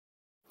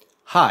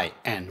Hi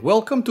and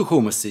welcome to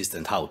Home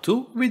Assistant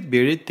How-To with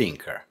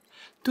BeardedTinker.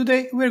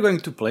 Today we're going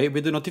to play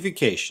with the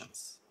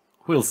notifications.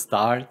 We'll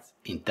start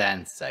in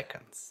 10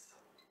 seconds.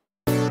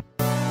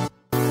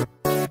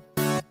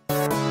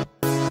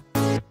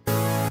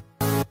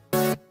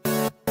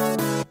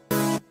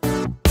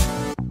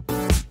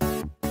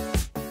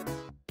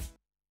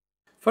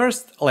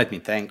 First, let me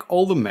thank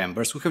all the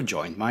members who have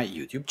joined my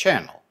YouTube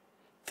channel.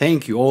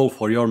 Thank you all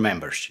for your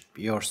membership.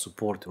 Your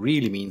support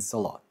really means a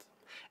lot.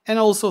 And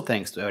also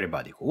thanks to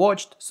everybody who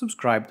watched,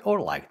 subscribed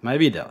or liked my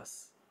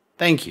videos.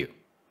 Thank you!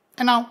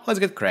 And now let's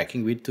get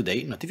cracking with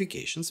today's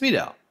notifications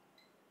video.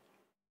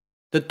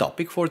 The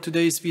topic for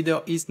today's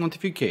video is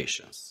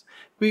notifications.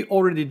 We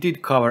already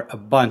did cover a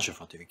bunch of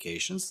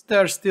notifications,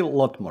 there are still a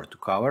lot more to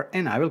cover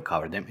and I will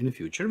cover them in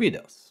future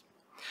videos.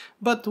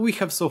 But we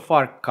have so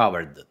far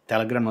covered the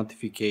Telegram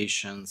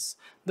notifications,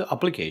 the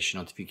application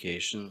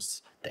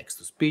notifications,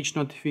 text-to-speech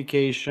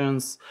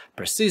notifications,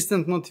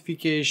 persistent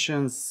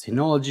notifications,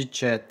 Synology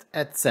chat,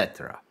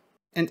 etc.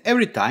 And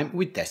every time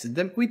we tested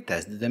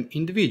them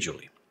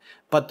individually.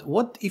 But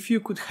what if you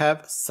could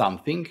have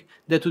something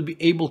that would be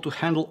able to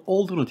handle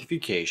all the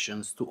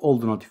notifications to all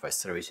the Notify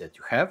services that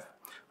you have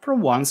from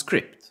one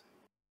script?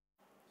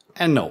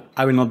 And no,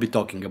 I will not be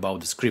talking about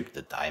the script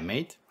that I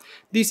made.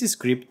 This is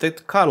script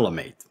that Carlo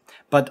made,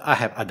 but I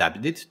have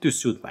adapted it to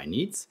suit my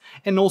needs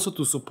and also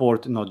to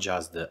support not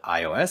just the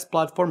iOS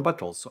platform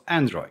but also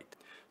Android.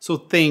 So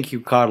thank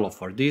you Carlo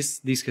for this,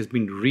 this has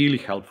been really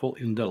helpful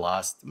in the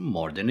last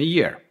more than a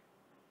year.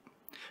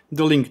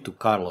 The link to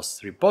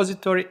Carlo's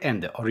repository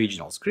and the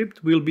original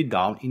script will be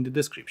down in the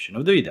description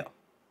of the video.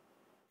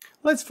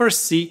 Let's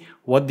first see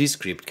what this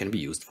script can be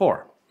used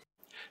for.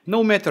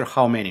 No matter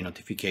how many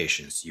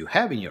notifications you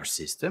have in your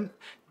system,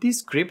 this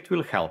script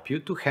will help you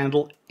to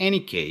handle any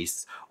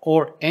case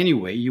or any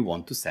way you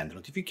want to send a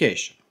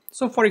notification.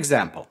 So for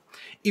example,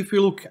 if we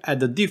look at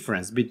the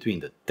difference between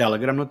the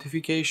Telegram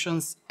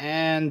notifications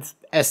and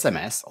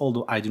SMS,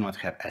 although I do not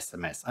have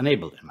SMS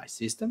enabled in my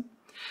system,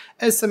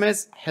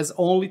 SMS has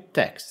only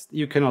text.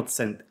 You cannot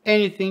send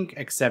anything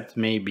except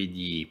maybe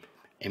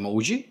the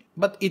emoji,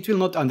 but it will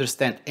not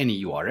understand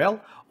any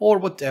URL or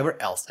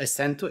whatever else I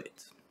send to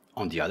it.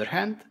 On the other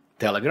hand,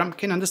 Telegram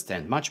can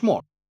understand much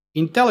more.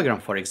 In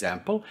Telegram, for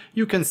example,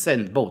 you can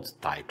send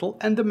both title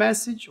and the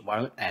message,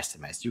 while in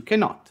SMS you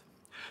cannot.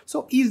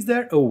 So is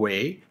there a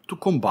way to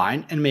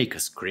combine and make a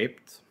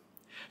script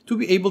to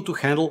be able to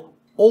handle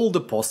all the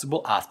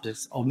possible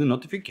aspects of the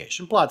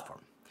notification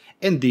platform?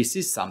 And this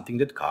is something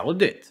that Carlo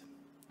did.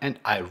 And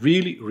I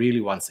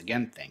really once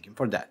again thank him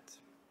for that.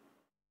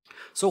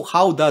 So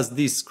how does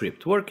this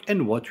script work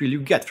and what will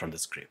you get from the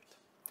script?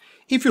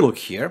 If you look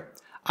here,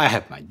 I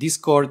have my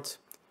Discord,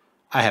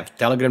 I have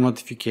Telegram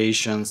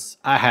notifications,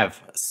 I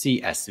have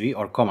CSV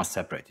or comma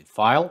separated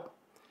file,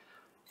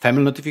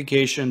 family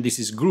notification, this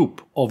is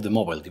group of the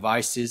mobile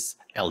devices,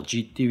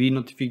 LG TV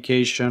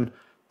notification,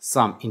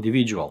 some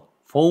individual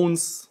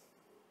phones,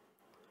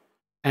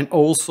 and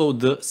also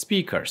the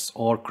speakers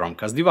or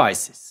Chromecast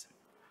devices.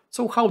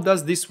 So how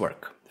does this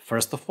work?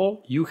 First of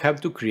all, you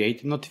have to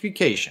create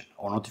notification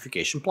or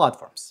notification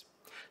platforms.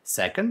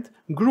 Second,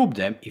 group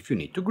them if you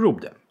need to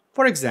group them.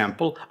 For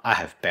example, I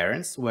have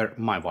parents where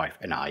my wife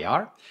and I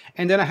are,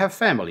 and then I have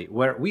family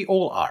where we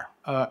all are,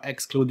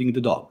 excluding the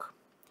dog.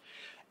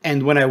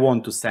 And when I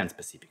want to send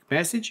specific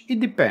message, it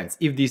depends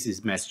if this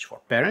is message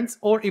for parents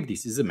or if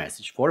this is a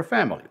message for a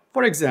family.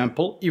 For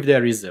example, if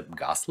there is a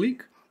gas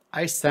leak,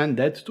 I send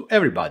that to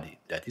everybody,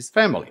 that is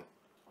family.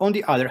 On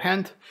the other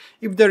hand,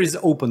 if there is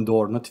an open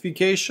door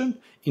notification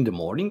in the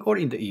morning or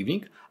in the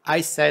evening,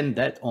 I send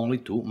that only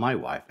to my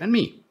wife and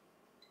me.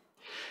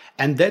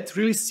 And that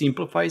really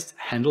simplifies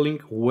handling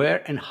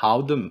where and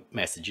how the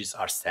messages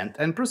are sent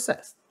and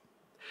processed.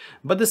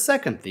 But the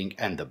second thing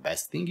and the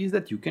best thing is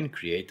that you can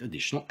create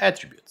additional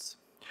attributes.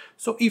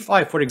 So if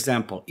I, for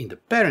example, in the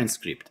parent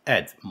script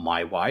add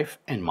my wife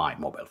and my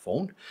mobile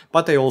phone,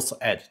 but I also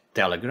add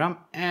Telegram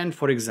and,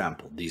 for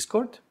example,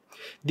 Discord,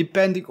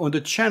 depending on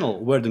the channel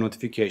where the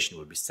notification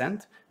will be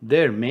sent,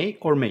 there may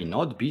or may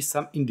not be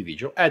some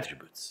individual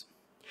attributes.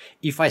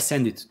 If I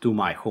send it to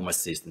my Home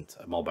Assistant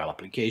mobile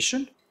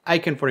application, I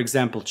can, for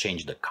example,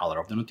 change the color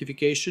of the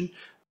notification.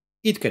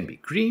 It can be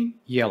green,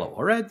 yellow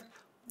or red,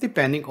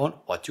 depending on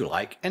what you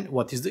like and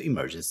what is the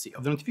emergency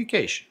of the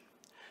notification.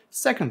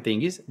 Second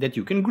thing is that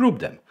you can group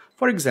them.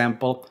 For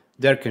example,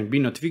 there can be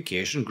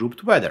notification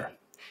grouped weather.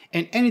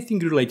 And anything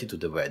related to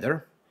the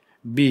weather,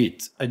 be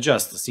it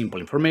just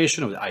simple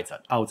information of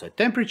the outside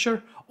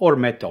temperature or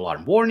meteo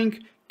alarm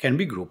warning, can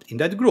be grouped in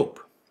that group.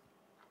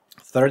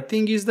 Third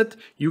thing is that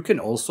you can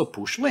also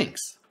push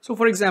links. So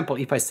for example,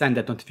 if I send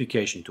that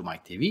notification to my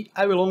TV,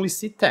 I will only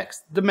see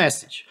text, the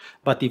message.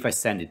 But if I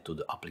send it to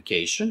the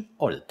application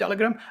or the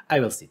Telegram, I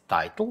will see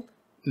title,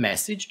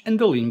 message and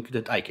the link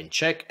that I can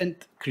check and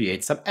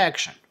create some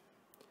action.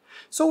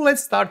 So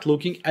let's start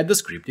looking at the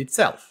script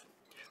itself.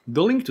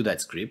 The link to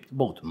that script,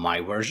 both my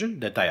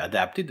version that I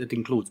adapted that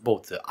includes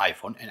both the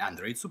iPhone and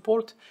Android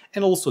support,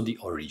 and also the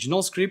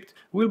original script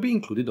will be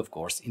included of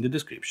course in the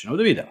description of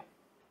the video.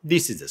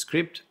 This is the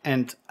script,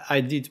 and I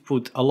did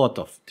put a lot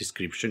of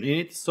description in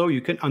it so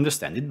you can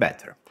understand it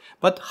better.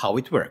 But how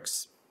it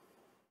works?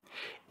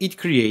 It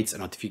creates a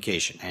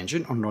notification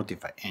engine or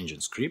notify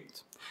engine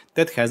script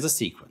that has a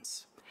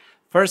sequence.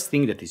 First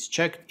thing that is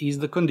checked is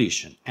the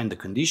condition, and the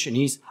condition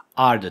is,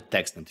 are the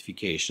text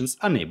notifications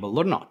enabled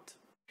or not?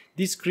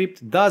 This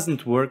script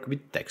doesn't work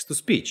with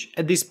text-to-speech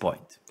at this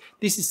point.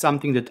 This is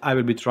something that I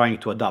will be trying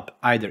to adapt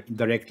either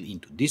directly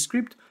into this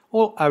script,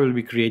 or I will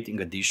be creating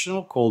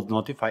additional called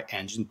notify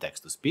engine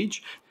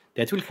text-to-speech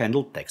that will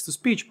handle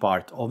text-to-speech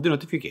part of the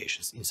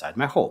notifications inside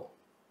my home.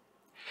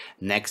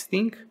 Next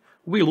thing,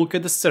 we look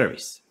at the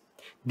service.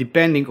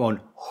 Depending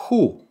on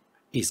who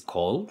is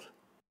called,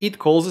 it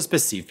calls a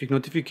specific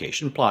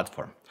notification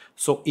platform.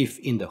 So if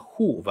in the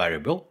who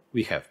variable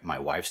we have my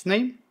wife's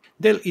name,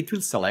 then it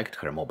will select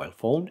her mobile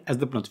phone as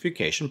the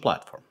notification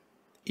platform.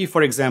 If,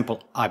 for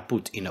example, I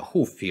put in a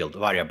who field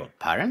variable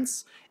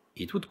parents,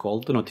 it would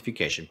call the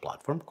notification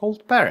platform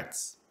called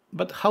parents.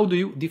 But how do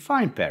you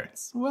define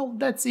parents? Well,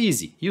 that's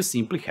easy. You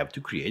simply have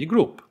to create a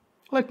group.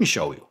 Let me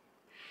show you.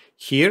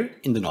 Here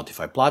in the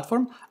notify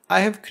platform,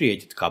 I have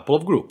created a couple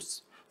of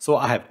groups. So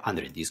I have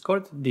under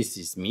Discord, this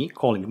is me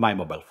calling my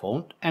mobile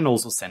phone and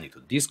also sending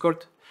to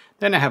Discord.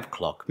 Then I have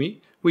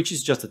ClockMe, which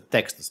is just a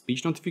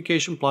text-to-speech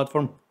notification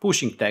platform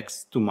pushing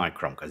text to my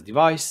Chromecast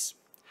device.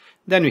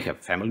 Then we have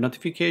family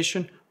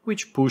notification,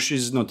 which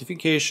pushes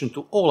notification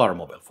to all our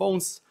mobile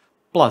phones,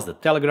 plus the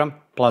Telegram,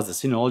 plus the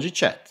Synology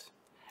chat.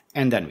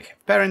 And then we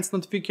have parents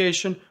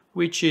notification,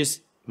 which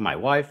is my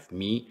wife,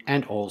 me,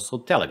 and also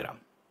Telegram.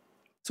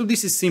 So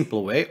this is a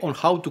simple way on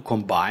how to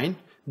combine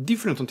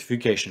different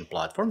notification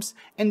platforms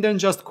and then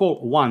just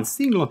call one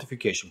single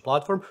notification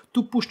platform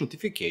to push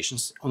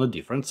notifications on the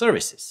different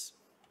services.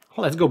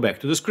 Let's go back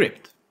to the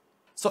script.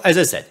 So as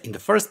I said, in the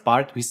first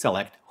part we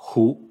select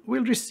who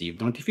will receive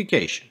the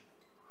notification.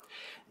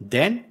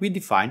 Then we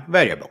define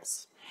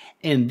variables.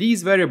 And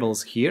these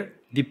variables here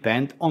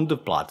depend on the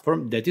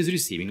platform that is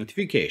receiving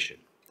notification.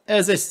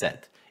 As I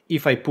said,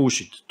 if I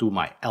push it to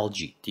my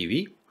LG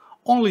TV,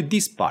 only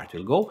this part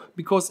will go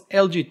because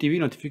LG TV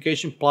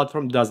notification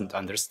platform doesn't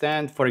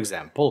understand, for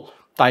example,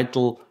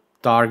 title,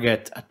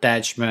 target,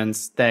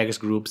 attachments, tags,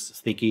 groups,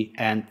 sticky,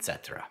 and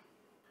etc.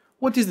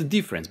 What is the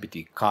difference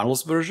between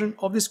Carlos' version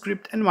of the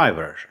script and my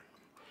version?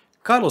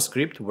 Carlos'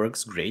 script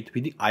works great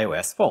with the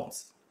iOS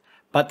phones.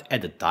 But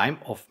at the time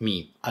of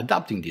me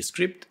adapting this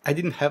script, I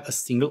didn't have a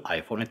single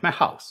iPhone at my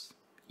house.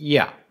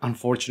 Yeah,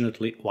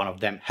 unfortunately, one of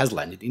them has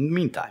landed in the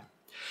meantime.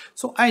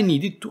 So I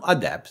needed to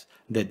adapt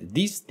that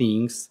these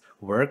things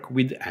work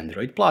with the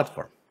Android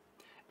platform.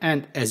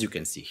 And as you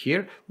can see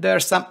here, there are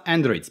some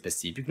Android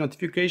specific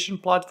notification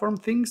platform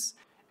things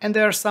and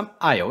there are some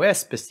iOS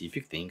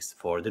specific things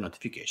for the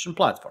notification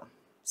platform.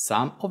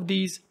 Some of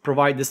these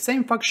provide the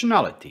same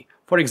functionality.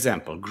 For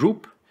example,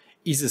 group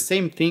is the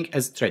same thing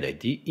as thread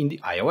ID in the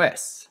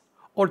iOS,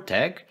 or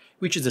tag,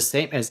 which is the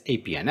same as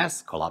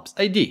APNS collapse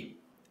ID.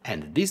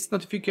 And this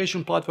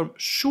notification platform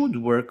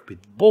should work with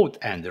both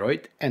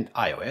Android and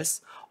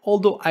iOS,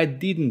 although I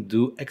didn't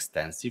do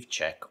extensive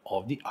check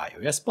of the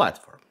iOS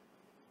platform.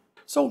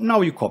 So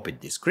now you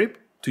copied this script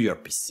to your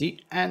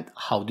PC, and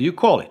how do you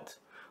call it?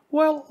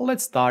 Well,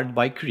 let's start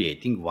by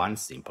creating one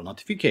simple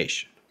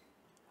notification.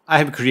 I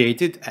have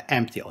created an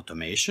empty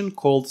automation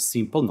called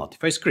simple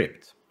notify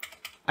script.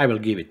 I will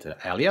give it an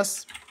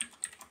alias,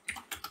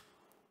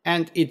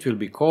 and it will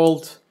be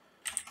called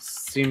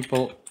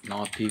simple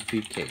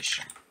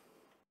notification.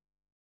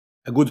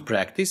 A good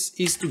practice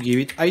is to give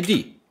it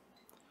ID.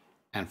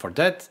 And for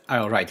that,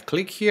 I'll right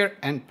click here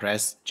and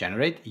press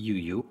generate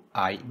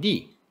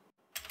UUID.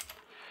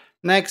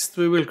 Next,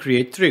 we will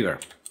create trigger.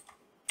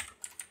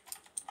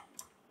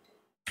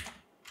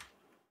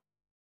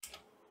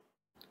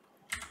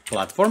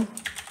 Platform,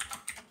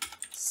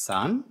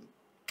 sun,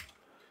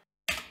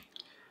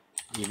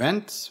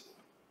 event,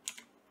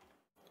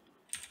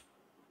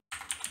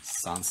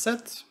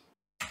 sunset.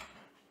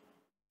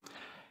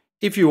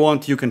 If you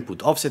want, you can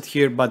put offset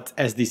here, but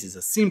as this is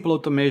a simple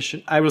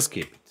automation, I will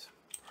skip it.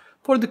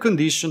 For the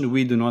condition,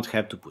 we do not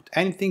have to put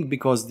anything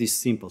because this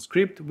simple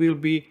script will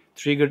be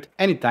triggered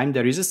anytime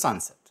there is a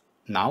sunset.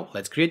 Now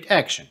let's create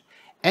action.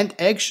 And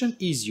action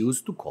is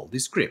used to call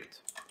this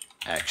script.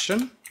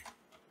 Action,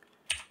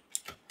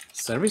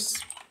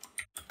 service,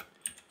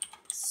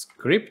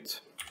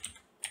 script,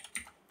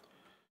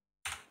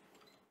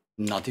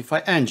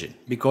 notify engine,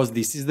 because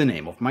this is the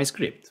name of my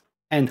script.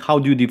 And how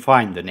do you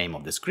define the name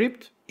of the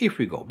script? If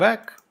we go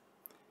back,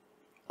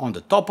 on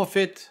the top of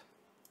it,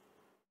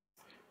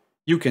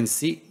 you can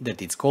see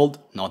that it's called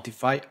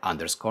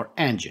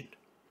notify_engine.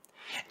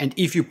 And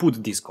if you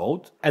put this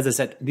code, as I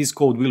said, this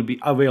code will be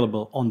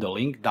available on the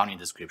link down in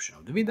the description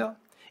of the video.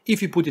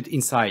 If you put it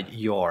inside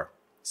your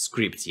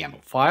scripts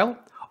YAML file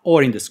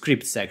or in the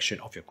script section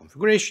of your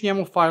configuration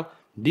YAML file,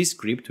 this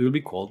script will be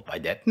called by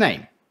that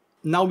name.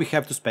 Now we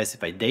have to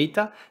specify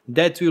data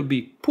that will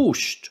be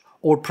pushed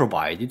or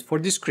provided for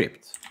this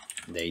script.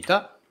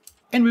 Data,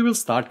 and we will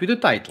start with the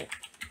title.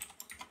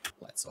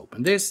 Let's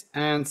open this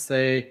and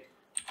say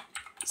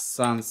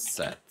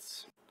sunset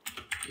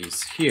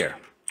is here.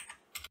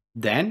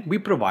 Then we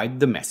provide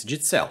the message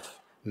itself.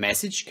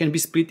 Message can be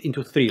split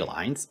into 3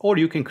 lines, or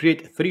you can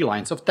create 3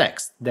 lines of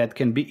text that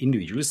can be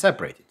individually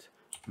separated.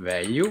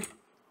 Value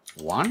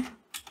 1.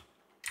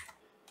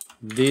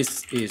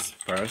 This is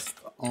first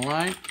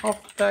line of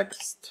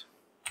text.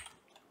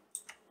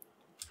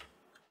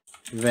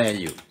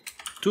 Value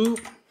 2.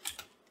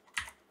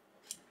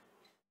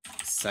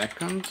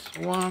 Second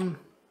one.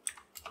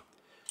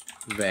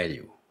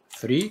 Value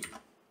 3.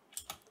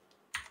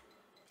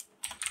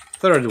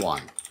 Third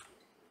one.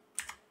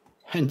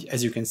 And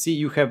as you can see,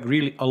 you have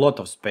really a lot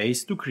of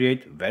space to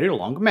create very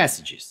long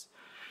messages.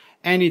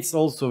 And it's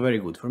also very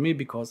good for me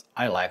because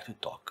I like to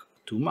talk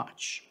too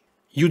much.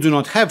 You do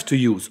not have to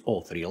use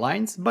all 3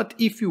 lines, but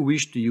if you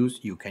wish to use,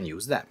 you can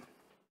use them.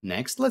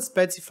 Next, let's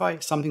specify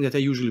something that I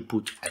usually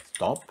put at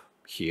top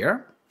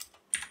here.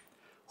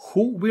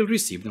 Who will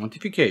receive the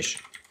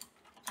notification?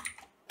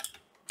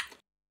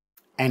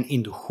 And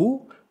in the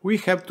who, we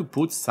have to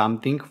put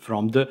something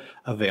from the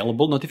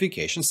available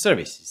notification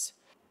services.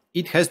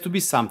 It has to be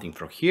something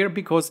from here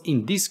because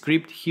in this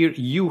script here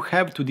you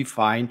have to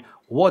define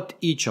what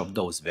each of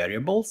those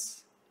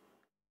variables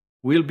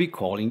will be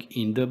calling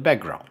in the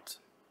background.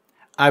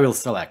 I will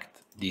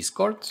select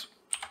Discord,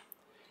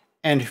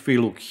 and if we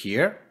look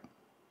here,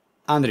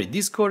 under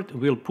Discord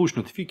we'll push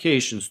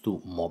notifications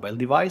to mobile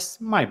device,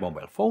 my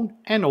mobile phone,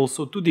 and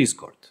also to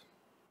Discord.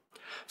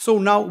 So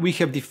now we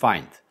have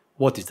defined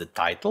what is the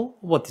title,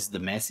 what is the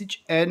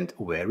message, and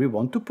where we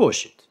want to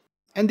push it.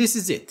 And this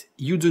is it.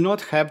 You do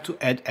not have to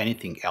add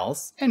anything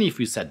else, and if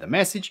you set the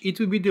message, it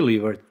will be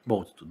delivered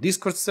both to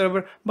Discord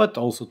server but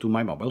also to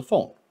my mobile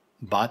phone.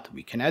 But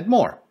we can add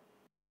more.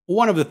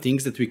 One of the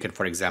things that we can,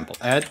 for example,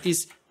 add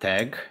is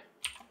tag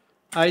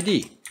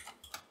ID.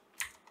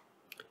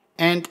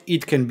 And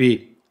it can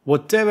be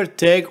whatever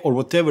tag or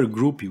whatever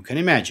group you can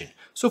imagine.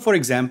 So for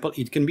example,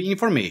 it can be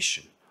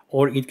information,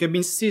 or it can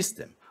be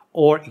system,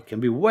 or it can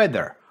be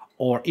weather,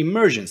 or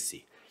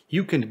emergency.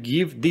 You can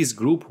give this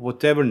group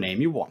whatever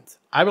name you want.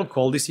 I will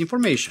call this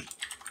information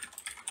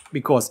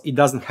because it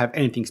doesn't have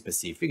anything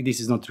specific. This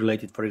is not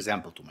related, for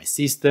example, to my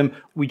system,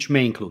 which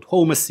may include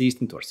Home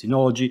Assistant or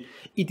Synology.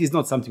 It is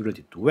not something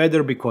related to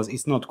weather because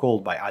it's not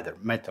called by either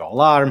Metro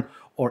Alarm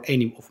or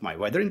any of my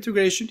weather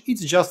integration.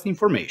 It's just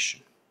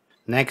information.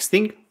 Next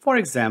thing, for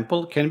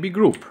example, can be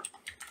group.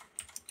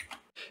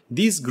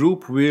 This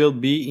group will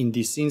be in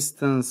this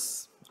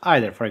instance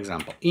either, for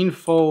example,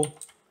 info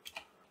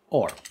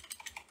or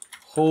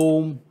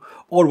home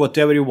or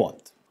whatever you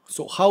want.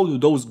 So how do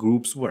those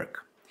groups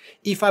work?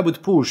 If I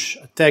would push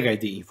tag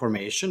ID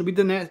information with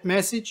the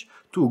message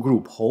to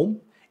group home,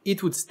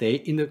 it would stay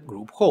in the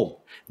group home.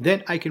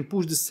 Then I can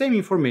push the same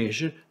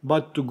information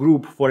but to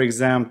group, for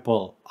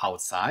example,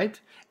 outside,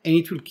 and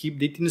it will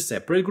keep it in a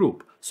separate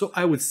group. So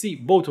I would see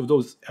both of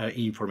those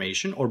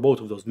information or both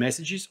of those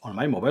messages on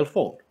my mobile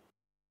phone.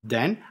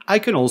 Then I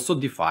can also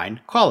define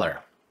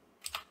color.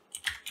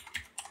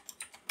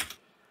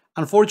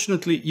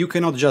 Unfortunately, you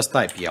cannot just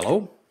type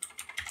yellow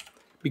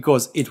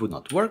because it would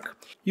not work.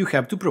 You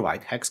have to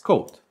provide hex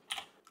code.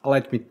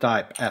 Let me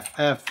type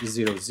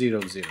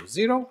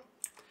FF0000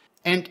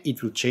 and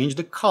it will change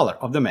the color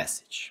of the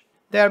message.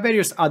 There are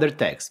various other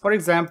tags. For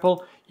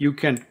example, you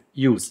can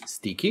use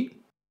sticky,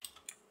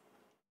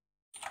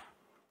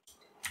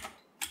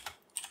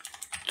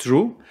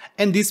 true,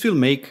 and this will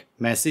make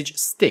message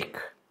stick.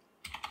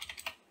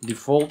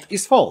 Default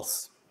is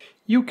false.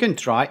 You can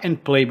try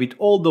and play with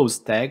all those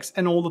tags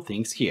and all the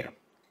things here.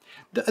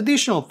 The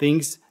additional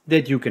things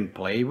that you can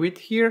play with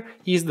here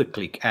is the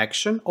click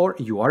action or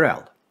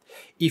URL.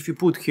 If you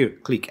put here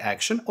click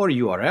action or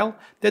URL,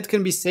 that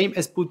can be same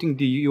as putting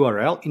the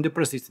URL in the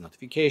persistent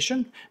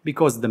notification,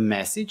 because the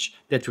message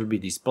that will be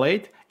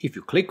displayed, if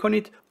you click on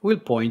it, will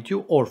point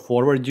you or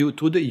forward you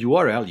to the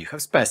URL you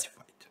have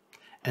specified.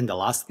 And the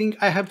last thing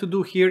I have to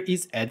do here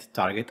is add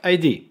target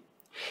ID.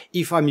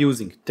 If I'm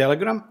using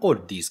Telegram or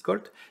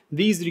Discord,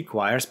 these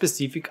require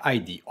specific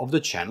ID of the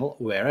channel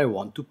where I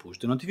want to push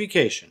the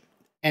notification.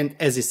 And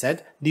as I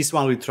said, this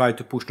one will try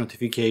to push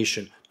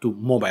notification to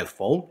mobile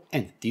phone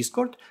and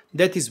Discord.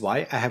 That is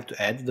why I have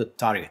to add the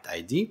target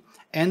ID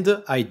and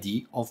the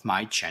ID of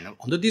my channel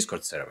on the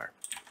Discord server.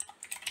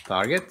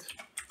 Target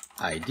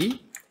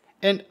ID,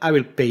 and I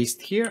will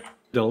paste here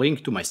the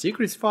link to my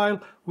secrets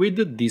file with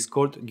the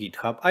Discord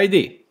GitHub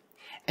ID.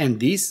 And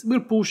this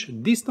will push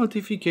this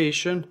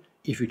notification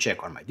if you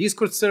check on my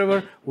Discord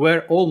server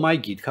where all my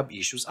GitHub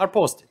issues are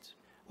posted.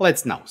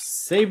 Let's now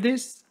save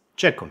this,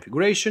 check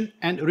configuration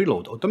and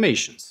reload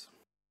automations.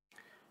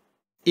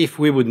 If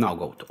we would now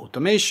go to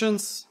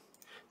automations,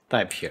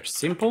 type here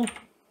simple,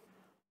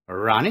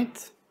 run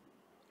it,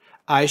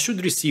 I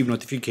should receive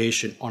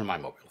notification on my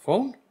mobile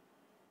phone.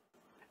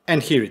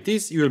 And here it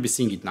is, you will be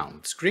seeing it now on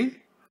the screen.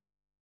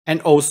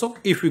 And also,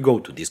 if we go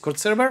to Discord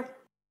server,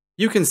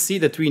 you can see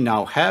that we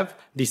now have,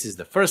 this is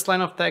the first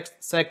line of text,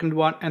 second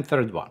one and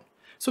third one.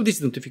 So this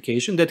is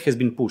notification that has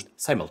been pushed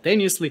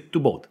simultaneously to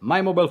both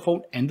my mobile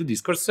phone and the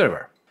Discord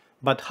server.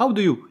 But how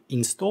do you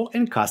install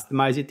and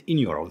customize it in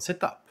your own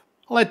setup?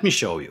 Let me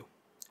show you.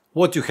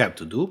 What you have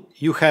to do,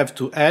 you have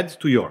to add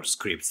to your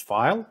scripts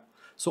file.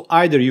 So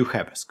either you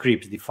have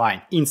scripts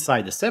defined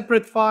inside a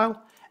separate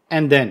file,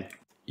 and then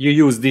you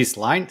use this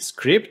line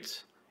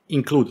script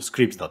include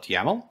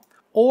scripts.yaml,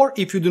 or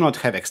if you do not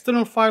have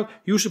external file,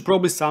 you should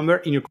probably somewhere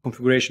in your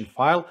configuration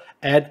file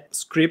add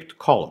script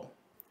column.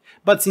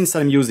 But since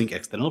I'm using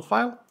external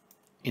file,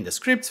 in the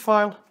scripts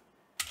file,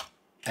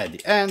 at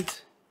the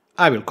end,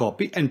 I will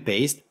copy and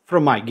paste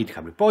from my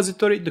GitHub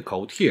repository the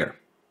code here.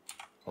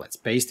 Let's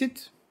paste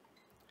it.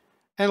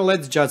 And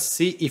let's just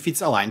see if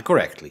it's aligned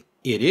correctly.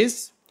 It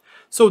is.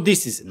 So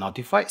this is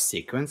notify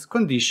sequence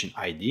condition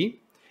ID.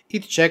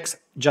 It checks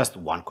just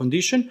one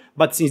condition,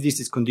 but since this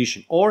is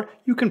condition OR,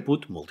 you can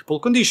put multiple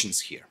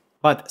conditions here.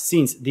 But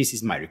since this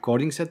is my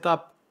recording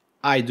setup,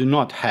 I do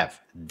not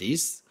have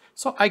this,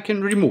 so I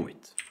can remove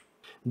it.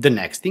 The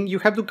next thing you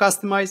have to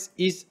customize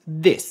is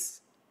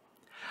this.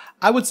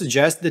 I would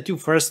suggest that you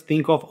first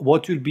think of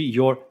what will be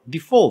your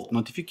default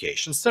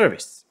notification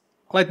service.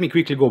 Let me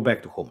quickly go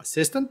back to Home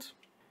Assistant.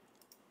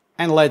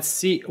 And let's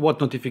see what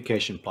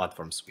notification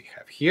platforms we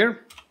have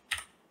here.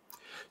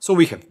 So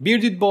we have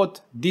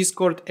BeardedBot,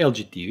 Discord,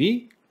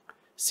 LGTV,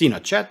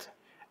 CCostan,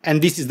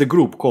 and this is the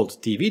group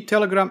called TV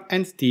Telegram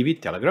and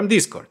TV Telegram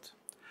Discord.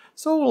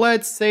 So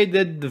let's say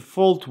that the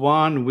default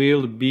one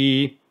will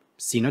be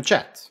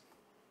CCostan.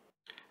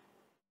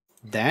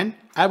 Then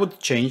I would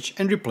change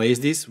and replace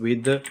this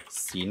with the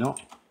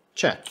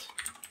CCostan.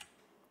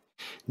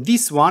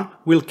 This one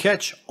will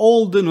catch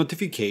all the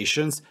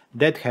notifications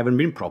that haven't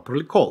been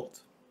properly called.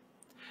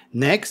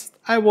 Next,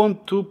 I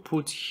want to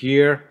put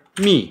here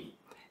me,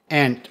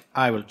 and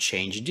I will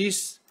change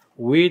this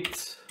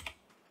with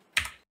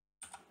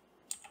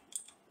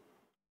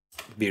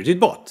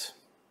BeardedBot.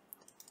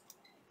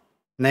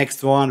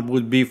 Next one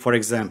would be, for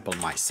example,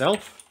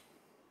 myself,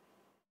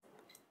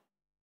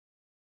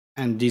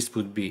 and this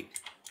would be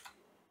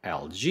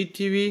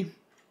LGTV.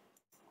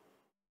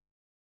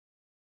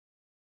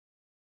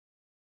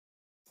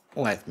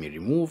 Let me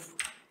remove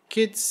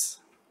kids.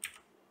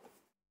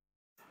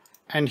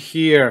 And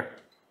here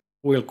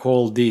we'll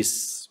call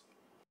this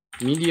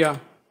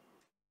media.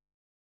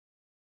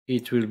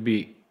 It will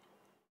be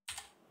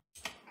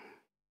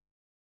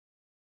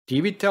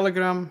TV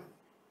Telegram,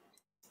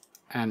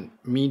 and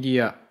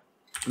media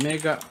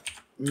mega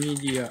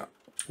media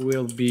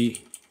will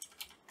be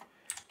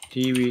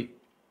TV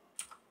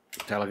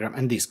Telegram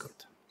and Discord.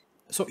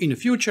 So in the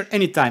future,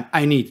 anytime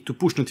I need to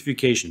push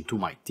notification to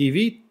my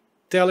TV,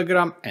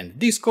 Telegram and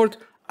Discord,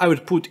 I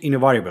would put in a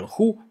variable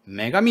who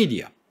mega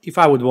media. If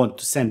I would want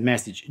to send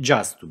message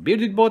just to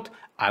BeardedBot,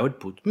 I would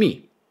put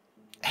me.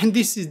 And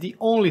this is the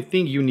only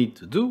thing you need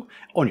to do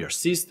on your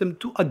system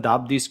to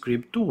adapt this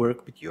script to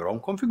work with your own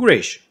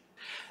configuration.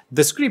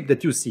 The script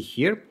that you see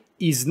here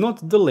is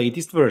not the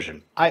latest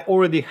version. I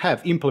already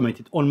have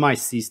implemented on my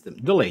system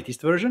the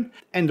latest version,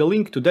 and the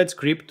link to that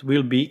script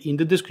will be in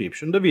the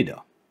description of the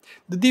video.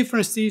 The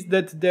difference is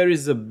that there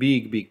is a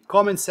big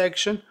comment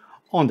section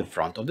on the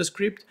front of the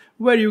script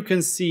where you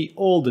can see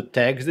all the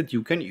tags that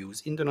you can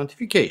use in the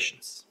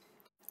notifications.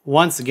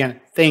 Once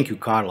again, thank you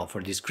Carlo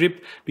for this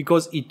script,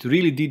 because it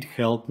really did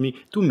help me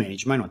to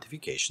manage my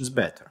notifications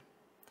better.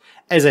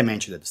 As I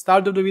mentioned at the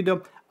start of the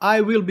video,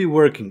 I will be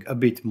working a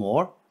bit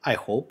more, I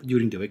hope,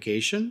 during the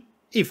vacation,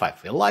 if I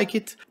feel like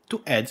it,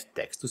 to add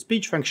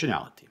text-to-speech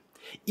functionality.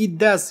 It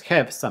does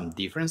have some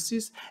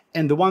differences,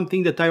 and the one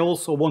thing that I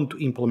also want to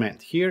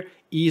implement here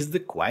is the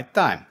quiet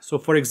time. So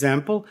for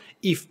example,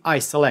 if I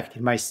select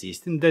in my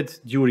system that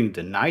during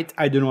the night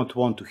I do not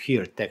want to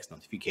hear text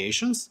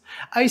notifications,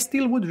 I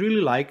still would really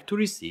like to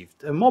receive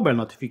a mobile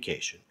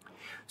notification.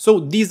 So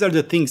these are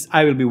the things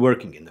I will be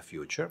working in the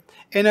future,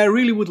 and I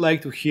really would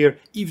like to hear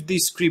if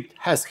this script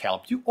has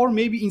helped you or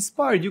maybe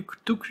inspired you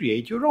to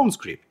create your own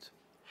script.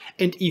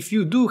 And if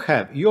you do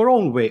have your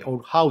own way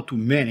on how to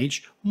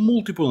manage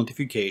multiple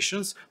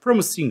notifications from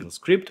a single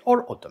script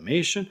or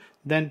automation,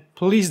 then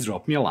please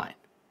drop me a line.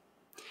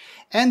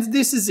 And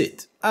this is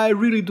it. I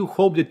really do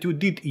hope that you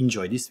did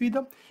enjoy this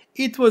video.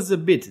 It was a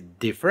bit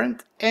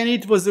different, and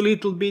it was a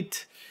little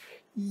bit,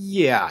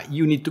 yeah,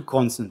 you need to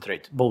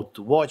concentrate both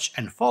to watch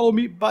and follow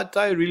me, but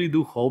I really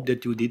do hope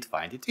that you did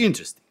find it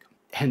interesting.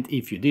 And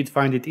if you did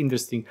find it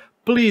interesting,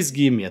 please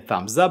give me a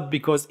thumbs up,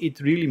 because it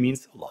really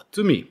means a lot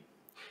to me.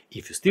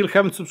 If you still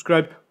haven't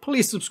subscribed,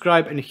 please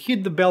subscribe and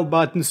hit the bell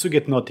button to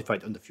get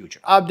notified on the future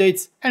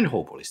updates and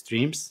hopefully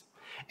streams.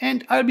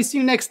 And I'll be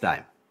seeing you next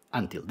time.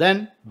 Until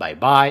then, bye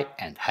bye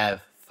and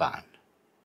have fun.